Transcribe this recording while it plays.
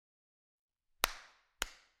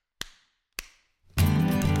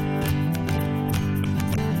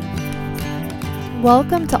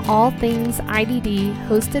Welcome to All Things IDD,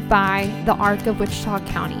 hosted by the ARC of Wichita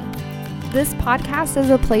County. This podcast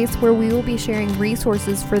is a place where we will be sharing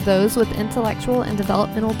resources for those with intellectual and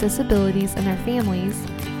developmental disabilities and their families,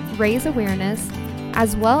 raise awareness,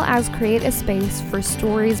 as well as create a space for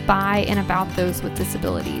stories by and about those with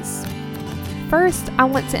disabilities. First, I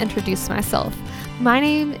want to introduce myself. My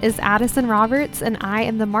name is Addison Roberts, and I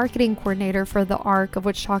am the marketing coordinator for the ARC of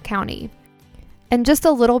Wichita County. And just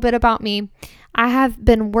a little bit about me. I have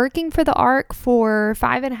been working for the ARC for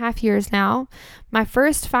 5.5 years now. My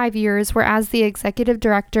first 5 years were as the executive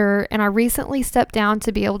director, and I recently stepped down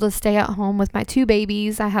to be able to stay at home with my 2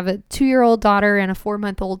 babies. I have a 2-year-old daughter and a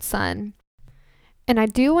 4-month-old son. And I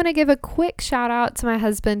do want to give a quick shout out to my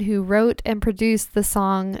husband who wrote and produced the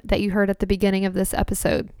song that you heard at the beginning of this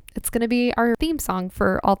episode. It's going to be our theme song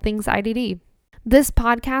for All Things IDD. This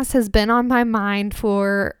podcast has been on my mind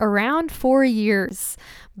for around 4 years,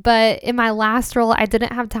 but in my last role, I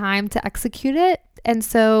didn't have time to execute it. And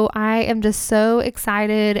so I am just so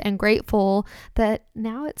excited and grateful that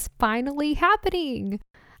now it's finally happening.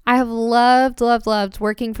 I have loved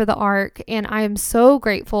working for the ARC, and I am so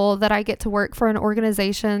grateful that I get to work for an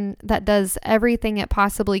organization that does everything it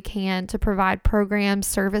possibly can to provide programs,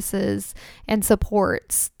 services, and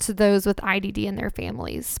supports to those with IDD and their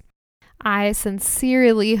families. I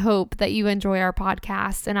sincerely hope that you enjoy our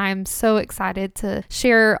podcast, and I'm so excited to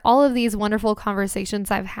share all of these wonderful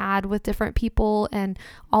conversations I've had with different people and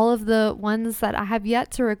all of the ones that I have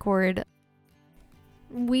yet to record.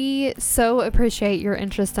 We so appreciate your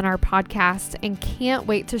interest in our podcast and can't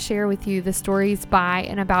wait to share with you the stories by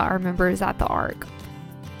and about our members at the ARC.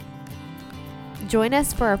 Join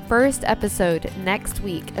us for our first episode next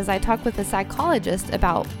week as I talk with a psychologist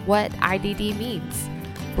about what IDD means.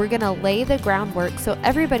 We're going to lay the groundwork so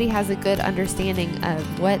everybody has a good understanding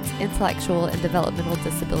of what intellectual and developmental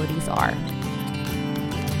disabilities are.